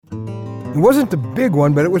It wasn't the big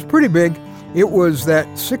one, but it was pretty big. It was that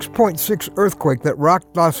 6.6 earthquake that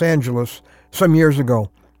rocked Los Angeles some years ago.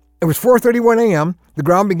 It was 4:31 a.m. The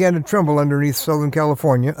ground began to tremble underneath Southern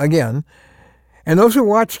California again, and those who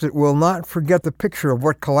watched it will not forget the picture of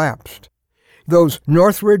what collapsed. Those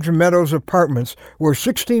Northridge Meadows apartments where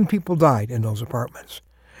 16 people died in those apartments.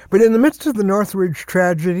 But in the midst of the Northridge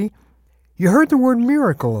tragedy, you heard the word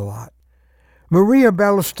miracle a lot. Maria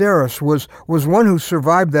Ballesteros was one who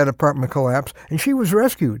survived that apartment collapse, and she was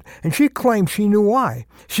rescued, and she claimed she knew why.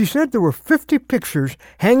 She said there were 50 pictures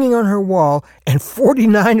hanging on her wall, and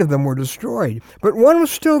 49 of them were destroyed. But one was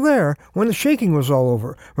still there when the shaking was all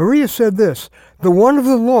over. Maria said this, "The one of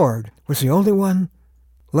the Lord was the only one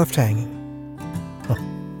left hanging."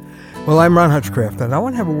 Well, I'm Ron Hutchcraft, and I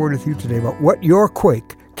want to have a word with you today about what your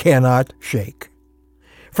quake cannot shake.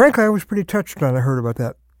 Frankly, I was pretty touched when I heard about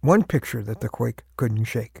that one picture that the quake couldn't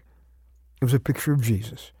shake. It was a picture of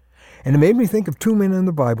Jesus. And it made me think of two men in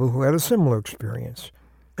the Bible who had a similar experience.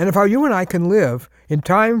 And of how you and I can live in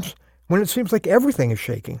times when it seems like everything is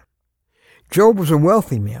shaking. Job was a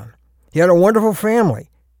wealthy man. He had a wonderful family,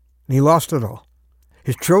 and he lost it all.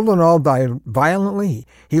 His children all died violently.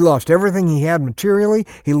 He lost everything he had materially.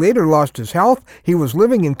 He later lost his health. He was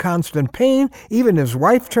living in constant pain. Even his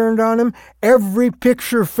wife turned on him. Every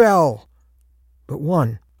picture fell but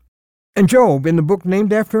one. And Job, in the book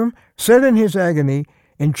named after him, said in his agony,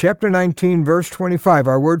 in chapter 19, verse 25,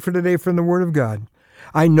 our word for today from the Word of God,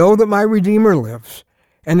 "I know that my Redeemer lives,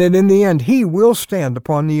 and that in the end he will stand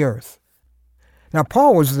upon the earth." Now,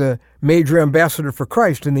 Paul was the major ambassador for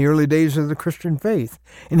Christ in the early days of the Christian faith,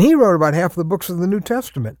 and he wrote about half the books of the New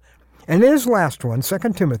Testament. And in his last one,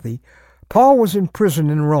 2 Timothy, Paul was in prison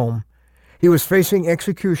in Rome. He was facing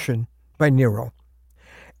execution by Nero.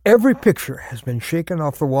 Every picture has been shaken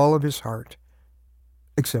off the wall of his heart,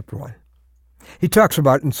 except one. He talks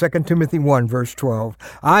about in 2 Timothy 1, verse 12,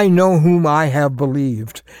 "I know whom I have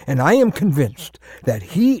believed, and I am convinced that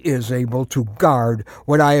he is able to guard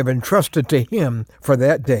what I have entrusted to him for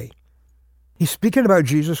that day." He's speaking about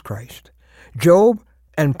Jesus Christ. Job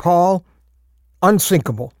and Paul,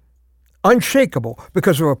 unsinkable, unshakable,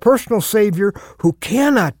 because of a personal Savior who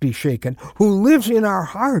cannot be shaken, who lives in our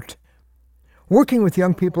heart. Working with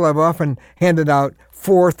young people, I've often handed out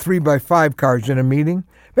 4 3x5 cards in a meeting.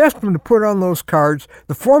 I've asked them to put on those cards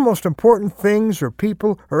the 4 most important things or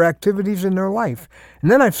people or activities in their life. And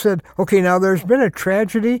then I've said, okay, now there's been a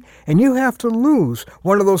tragedy, and you have to lose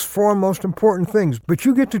one of those 4 most important things, but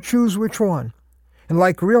you get to choose which one. And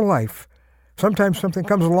like real life, sometimes something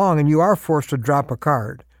comes along and you are forced to drop a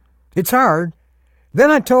card. It's hard. Then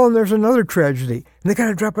I tell them there's another tragedy, and they got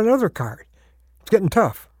to drop another card. It's getting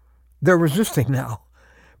tough. They're resisting now.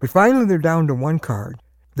 But finally they're down to 1 card.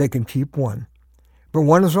 They can keep 1. But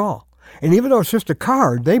 1 is all. And even though it's just a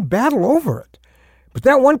card, they battle over it. But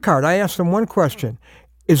that 1 card, I asked them one question.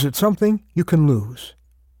 Is it something you can lose?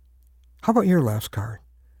 How about your last card?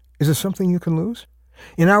 Is it something you can lose?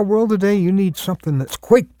 In our world today, you need something that's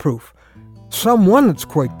quake-proof. Someone that's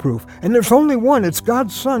quake-proof. And there's only one. It's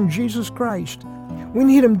God's Son, Jesus Christ. We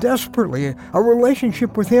need him desperately. A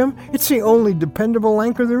relationship with him, it's the only dependable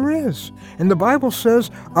anchor there is. And the Bible says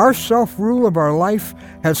our self-rule of our life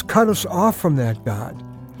has cut us off from that God.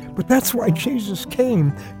 But that's why Jesus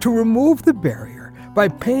came, to remove the barrier by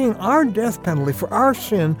paying our death penalty for our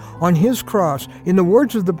sin on his cross. In the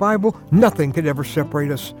words of the Bible, nothing could ever separate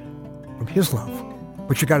us from his love.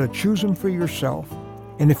 But you got to choose him for yourself.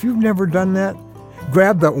 And if you've never done that,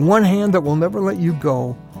 grab that one hand that will never let you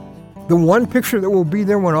go. The one picture that will be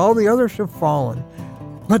there when all the others have fallen.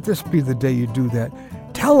 Let this be the day you do that.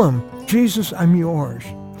 Tell him, Jesus, I'm yours.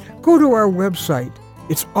 Go to our website.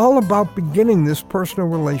 It's all about beginning this personal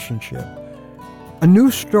relationship.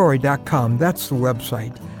 anewstory.com, that's the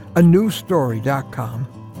website. anewstory.com.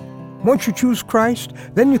 Once you choose Christ,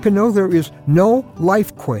 then you can know there is no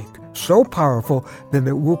life quake so powerful that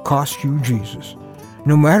it will cost you Jesus.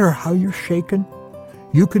 No matter how you're shaken,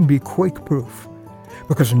 you can be quake-proof.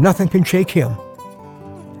 Because nothing can shake him,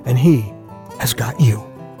 and he has got you.